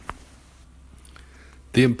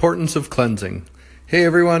The importance of cleansing. Hey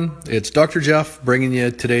everyone, it's Dr. Jeff bringing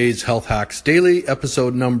you today's Health Hacks Daily,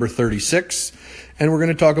 episode number 36, and we're going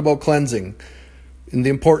to talk about cleansing and the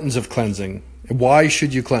importance of cleansing. Why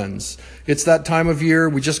should you cleanse? It's that time of year.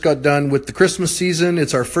 We just got done with the Christmas season.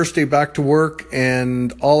 It's our first day back to work,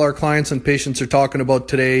 and all our clients and patients are talking about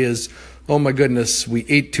today is, oh my goodness, we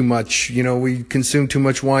ate too much. We consumed too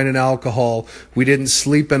much wine and alcohol. We didn't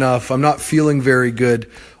sleep enough. I'm not feeling very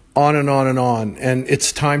good. On and on and on. And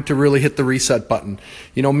it's time to really hit the reset button.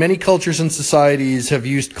 Many cultures and societies have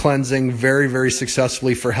used cleansing very, very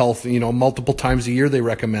successfully for health. Multiple times a year they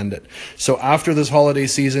recommend it. So after this holiday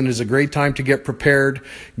season is a great time to get prepared,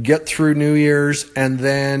 get through New Year's, and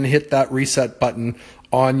then hit that reset button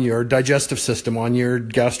on your digestive system, on your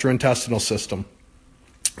gastrointestinal system.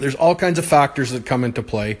 There's all kinds of factors that come into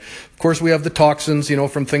play. Of course, we have the toxins,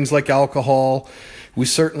 from things like alcohol. We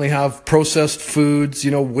certainly have processed foods,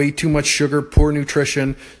 way too much sugar, poor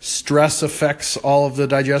nutrition. Stress affects all of the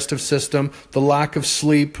digestive system. The lack of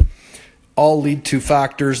sleep all lead to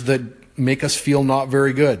factors that make us feel not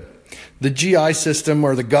very good. The GI system,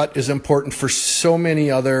 or the gut, is important for so many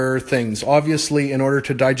other things. Obviously, in order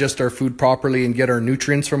to digest our food properly and get our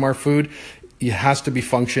nutrients from our food, it has to be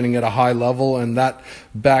functioning at a high level, and that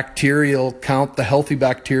bacterial count, the healthy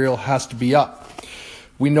bacterial, has to be up.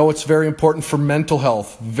 We know it's very important for mental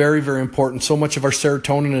health, very, very important. So much of our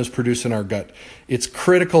serotonin is produced in our gut. It's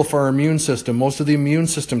critical for our immune system. Most of the immune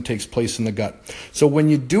system takes place in the gut. So when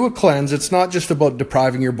you do a cleanse, it's not just about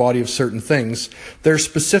depriving your body of certain things. There are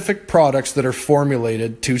specific products that are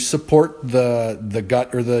formulated to support the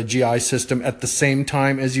gut or the GI system at the same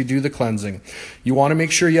time as you do the cleansing. You want to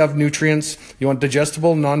make sure you have nutrients. You want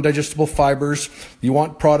digestible, non-digestible fibers. You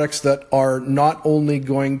want products that are not only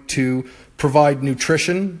going to provide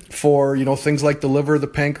nutrition for, things like the liver, the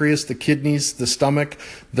pancreas, the kidneys, the stomach,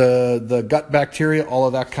 the gut bacteria, all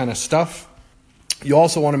of that kind of stuff. You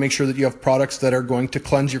also want to make sure that you have products that are going to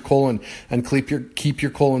cleanse your colon and keep your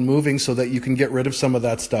colon moving so that you can get rid of some of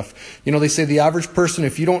that stuff. They say the average person,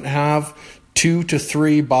 if you don't have 2 to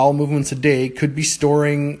 3 bowel movements a day, could be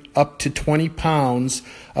storing up to 20 pounds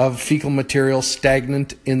of fecal material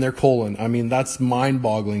stagnant in their colon. I mean, that's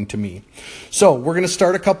mind-boggling to me. So we're going to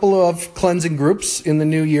start a couple of cleansing groups in the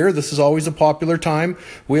new year. This is always a popular time.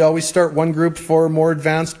 We always start one group for more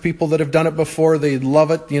advanced people that have done it before. They love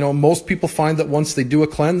it. Most people find that once they do a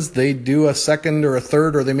cleanse, they do a second or a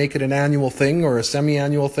third, or they make it an annual thing or a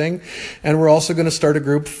semi-annual thing. And we're also going to start a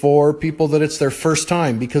group for people that it's their first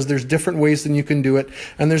time, because there's different ways that you can do it,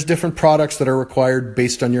 and there's different products that are required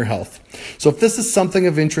based on your health. So if this is something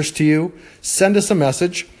of interest to you, send us a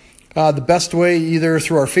message. The best way, either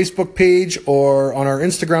through our Facebook page or on our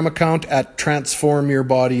Instagram account at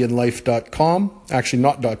transformyourbodyandlife.com. Actually,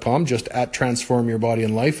 not .com, just at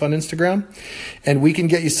transformyourbodyandlife on Instagram. And we can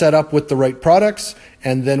get you set up with the right products,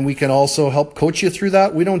 and then we can also help coach you through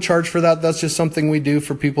that. We don't charge for that. That's just something we do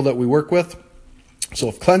for people that we work with. So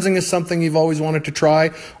if cleansing is something you've always wanted to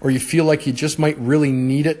try, or you feel like you just might really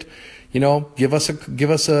need it,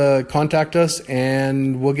 contact us,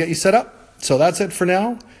 and we'll get you set up. So that's it for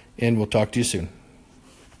now, and we'll talk to you soon.